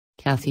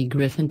Kathy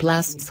Griffin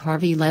blasts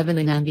Harvey Levin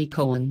and Andy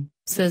Cohen,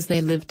 says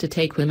they live to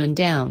take women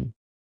down.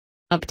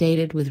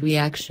 Updated with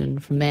reaction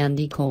from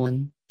Andy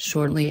Cohen.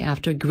 Shortly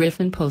after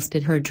Griffin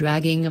posted her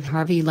dragging of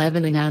Harvey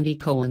Levin and Andy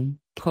Cohen,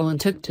 Cohen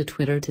took to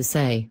Twitter to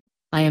say,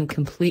 "I am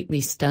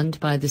completely stunned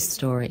by this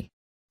story.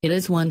 It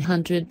is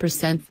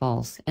 100%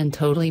 false and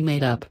totally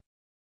made up."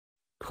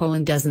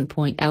 Cohen doesn't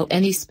point out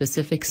any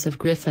specifics of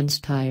Griffin's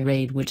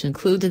tirade, which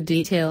included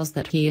details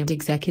that he and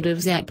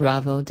executives at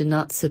Bravo did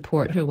not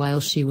support her while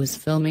she was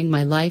filming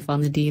My Life on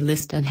the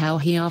D-List and how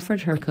he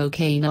offered her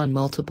cocaine on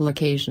multiple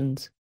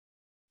occasions.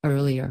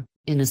 Earlier,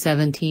 in a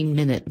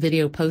 17-minute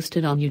video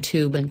posted on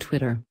YouTube and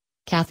Twitter,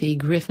 Kathy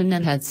Griffin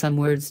had some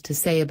words to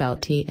say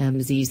about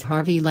TMZ's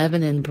Harvey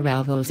Levin and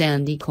Bravo's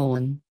Andy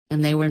Cohen,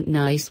 and they weren't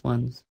nice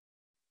ones.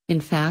 In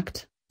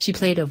fact, she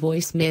played a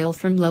voicemail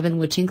from Levin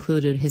which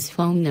included his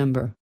phone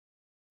number.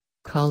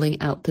 Calling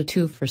out the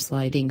two for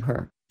slighting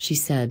her, she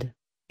said,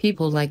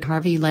 "People like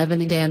Harvey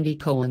Levin and Andy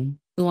Cohen,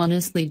 who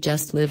honestly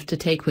just live to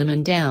take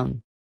women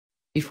down."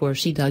 Before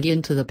she dug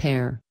into the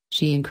pair,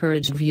 she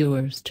encouraged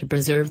viewers to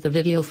preserve the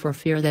video for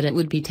fear that it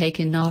would be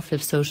taken off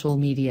of social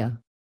media.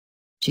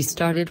 She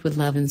started with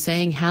Levin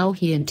saying how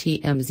he and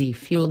TMZ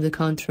fueled the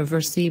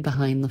controversy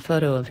behind the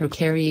photo of her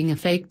carrying a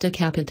fake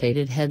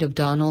decapitated head of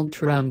Donald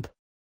Trump.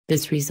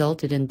 This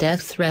resulted in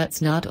death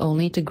threats not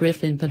only to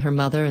Griffin but her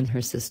mother and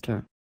her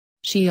sister.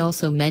 She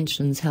also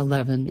mentions how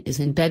Levin is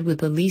in bed with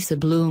the Lisa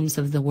Blooms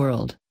of the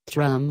world,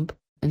 Trump,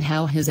 and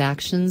how his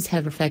actions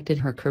have affected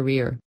her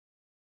career.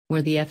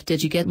 "Where the F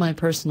did you get my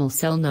personal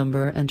cell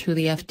number, and who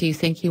the F do you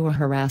think you were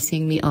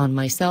harassing me on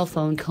my cell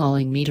phone,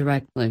 calling me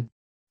directly?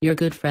 Your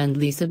good friend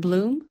Lisa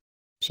Bloom?"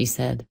 she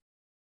said.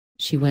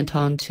 She went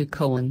on to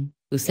Cohen,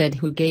 who said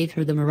who gave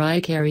her the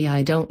Mariah Carey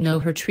 "I don't know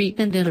her"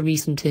 treatment in a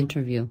recent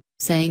interview,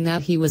 saying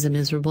that he was a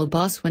miserable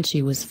boss when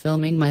she was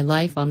filming My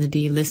Life on the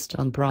D-List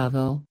on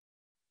Bravo.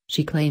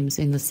 She claims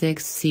in the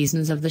 6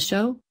 seasons of the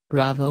show,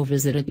 Bravo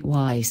visited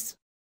twice.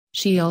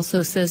 She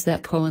also says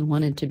that Cohen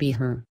wanted to be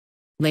her.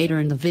 Later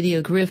in the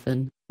video,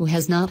 Griffin, who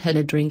has not had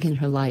a drink in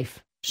her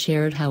life,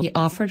 shared how he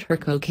offered her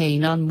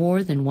cocaine on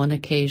more than one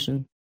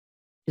occasion.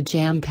 The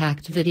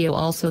jam-packed video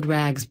also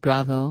drags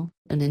Bravo,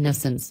 and in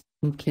essence,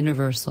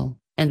 Universal,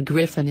 and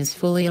Griffin is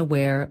fully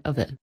aware of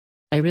it.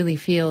 "I really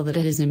feel that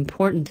it is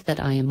important that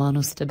I am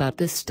honest about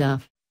this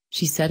stuff,"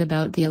 she said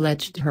about the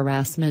alleged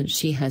harassment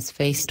she has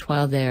faced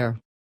while there.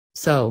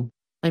 "So,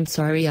 I'm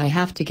sorry I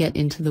have to get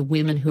into the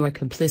women who are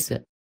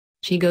complicit."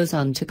 She goes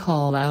on to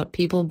call out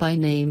people by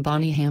name: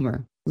 Bonnie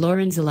Hammer,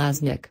 Lauren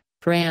Zalaznick,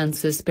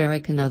 Francis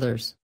Barrick and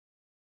others.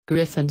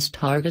 Griffin's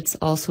targets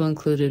also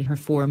included her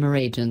former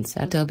agents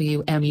at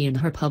WME and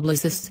her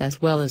publicists,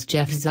 as well as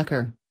Jeff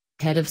Zucker,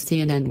 head of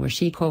CNN, where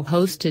she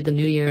co-hosted the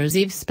New Year's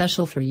Eve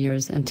special for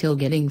years until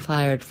getting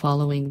fired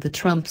following the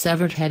Trump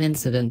severed head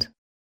incident.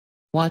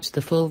 Watch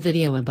the full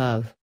video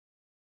above.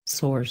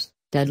 Source: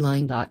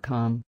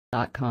 Deadline.com.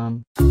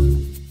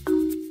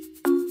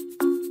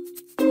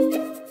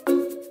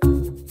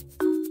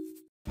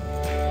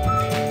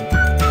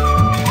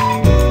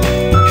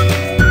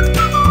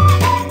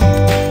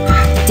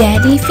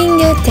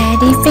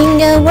 Daddy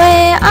finger,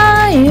 where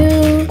are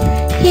you?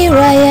 Here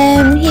I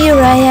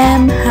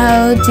am,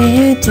 how do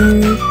you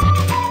do?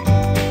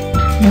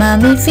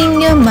 Mommy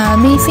finger,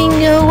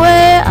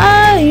 where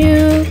are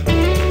you?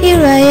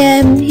 Here I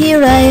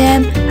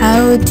am,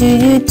 how do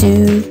you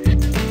do?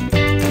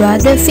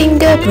 Brother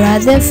finger,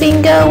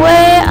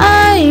 where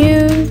are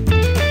you?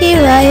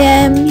 Here I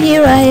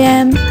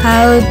am,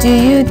 how do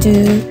you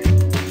do?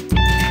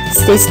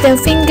 Sister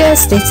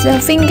finger,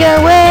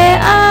 where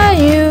are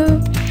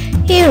you?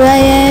 Here I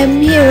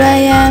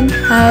am,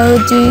 how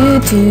do you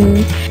do?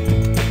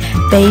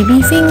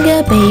 Baby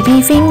finger,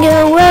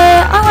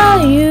 where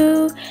are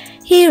you?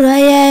 Here I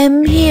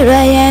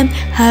am,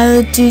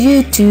 how do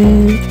you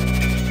do?